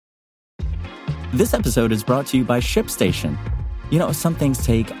This episode is brought to you by ShipStation. You know, some things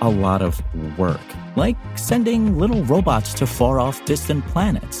take a lot of work, like sending little robots to far-off distant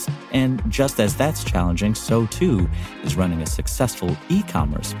planets. And just as that's challenging, so too is running a successful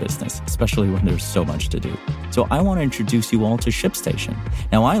e-commerce business, especially when there's so much to do. So I want to introduce you all to ShipStation.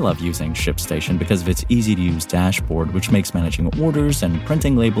 Now, I love using ShipStation because of its easy-to-use dashboard, which makes managing orders and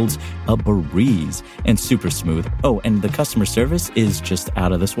printing labels a breeze and super smooth. Oh, and the customer service is just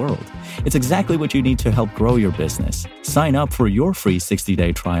out of this world. It's exactly what you need to help grow your business. Sign up for your free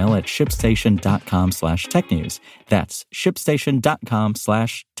 60-day trial at shipstation.com/technews. That's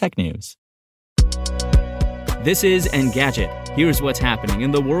shipstation.com/technews. This is Engadget. Here's what's happening in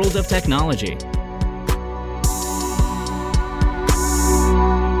the world of technology.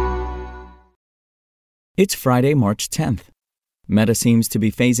 It's Friday, March 10th. Meta seems to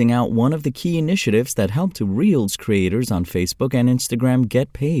be phasing out one of the key initiatives that helped Reels creators on Facebook and Instagram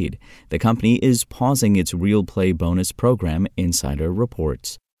get paid. The company is pausing its Reel Play bonus program, Insider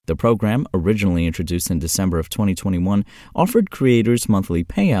reports. The program, originally introduced in December of 2021, offered creators monthly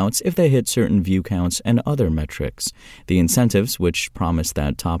payouts if they hit certain view counts and other metrics. The incentives, which promised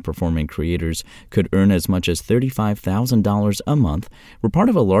that top-performing creators could earn as much as $35,000 a month, were part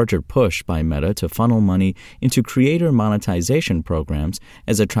of a larger push by Meta to funnel money into creator monetization programs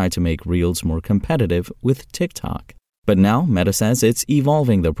as it tried to make Reels more competitive with TikTok. But now, Meta says it's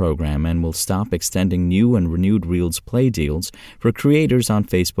evolving the program and will stop extending new and renewed Reels Play deals for creators on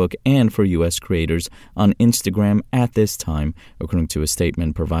Facebook and for U.S. creators on Instagram at this time, according to a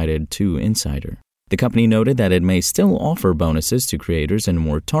statement provided to Insider. The company noted that it may still offer bonuses to creators in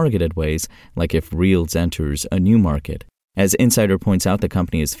more targeted ways, like if Reels enters a new market. As Insider points out, the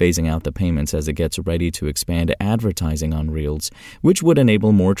company is phasing out the payments as it gets ready to expand advertising on Reels, which would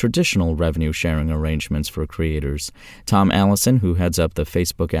enable more traditional revenue-sharing arrangements for creators. Tom Allison, who heads up the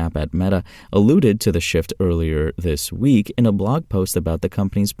Facebook app at Meta, alluded to the shift earlier this week in a blog post about the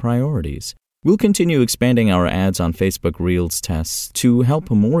company's priorities. We'll continue expanding our ads on Facebook Reels tests to help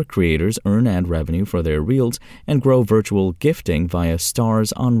more creators earn ad revenue for their Reels and grow virtual gifting via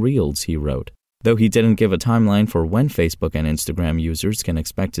stars on Reels, he wrote. Though he didn't give a timeline for when Facebook and Instagram users can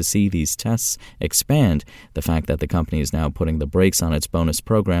expect to see these tests expand, the fact that the company is now putting the brakes on its bonus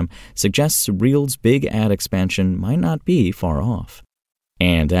program suggests Reels' big ad expansion might not be far off.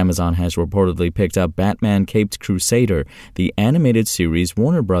 And Amazon has reportedly picked up Batman Caped Crusader, the animated series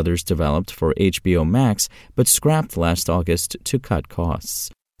Warner Bros. Developed for HBO Max but scrapped last August to cut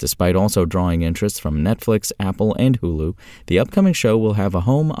costs. Despite also drawing interest from Netflix, Apple, and Hulu, the upcoming show will have a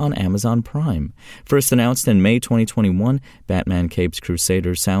home on Amazon Prime. First announced in May 2021, Batman Caped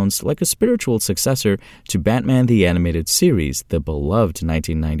Crusader sounds like a spiritual successor to Batman the Animated Series, the beloved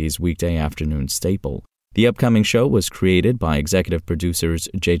 1990s weekday afternoon staple. The upcoming show was created by executive producers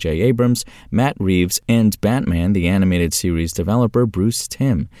J.J. Abrams, Matt Reeves, and Batman the Animated Series developer Bruce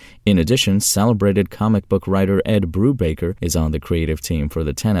Timm. In addition, celebrated comic book writer Ed Brubaker is on the creative team for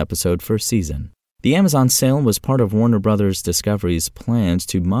the 10-episode first season. The Amazon sale was part of Warner Bros. Discovery's plans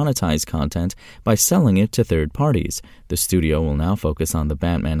to monetize content by selling it to third parties. The studio will now focus on the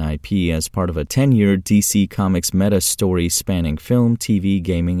Batman IP as part of a 10-year DC Comics meta story spanning film, TV,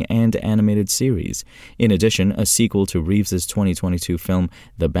 gaming, and animated series. In addition, a sequel to Reeves' 2022 film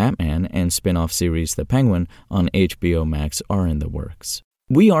The Batman and spin-off series The Penguin on HBO Max are in the works.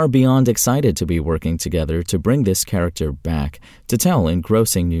 We are beyond excited to be working together to bring this character back, to tell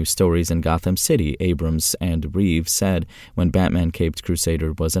engrossing new stories in Gotham City, Abrams and Reeves said when Batman Caped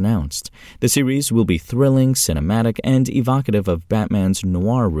Crusader was announced. The series will be thrilling, cinematic, and evocative of Batman's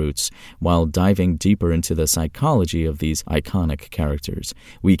noir roots, while diving deeper into the psychology of these iconic characters.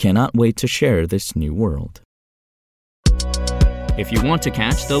 We cannot wait to share this new world. If you want to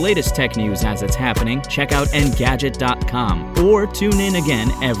catch the latest tech news as it's happening, check out Engadget.com or tune in again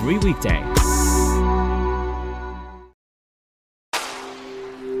every weekday.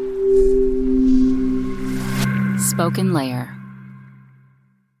 Spoken Layer.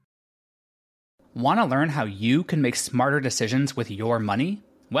 Want to learn how you can make smarter decisions with your money?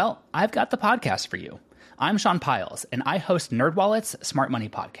 Well, I've got the podcast for you. I'm Sean Piles, and I host NerdWallet's Smart Money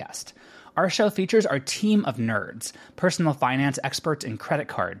Podcast. Our show features our team of nerds, personal finance experts in credit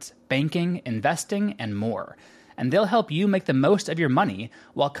cards, banking, investing, and more. And they'll help you make the most of your money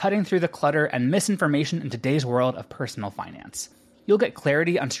while cutting through the clutter and misinformation in today's world of personal finance. You'll get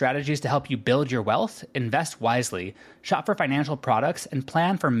clarity on strategies to help you build your wealth, invest wisely, shop for financial products, and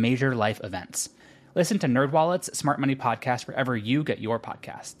plan for major life events. Listen to NerdWallet's Smart Money Podcast wherever you get your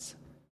podcasts.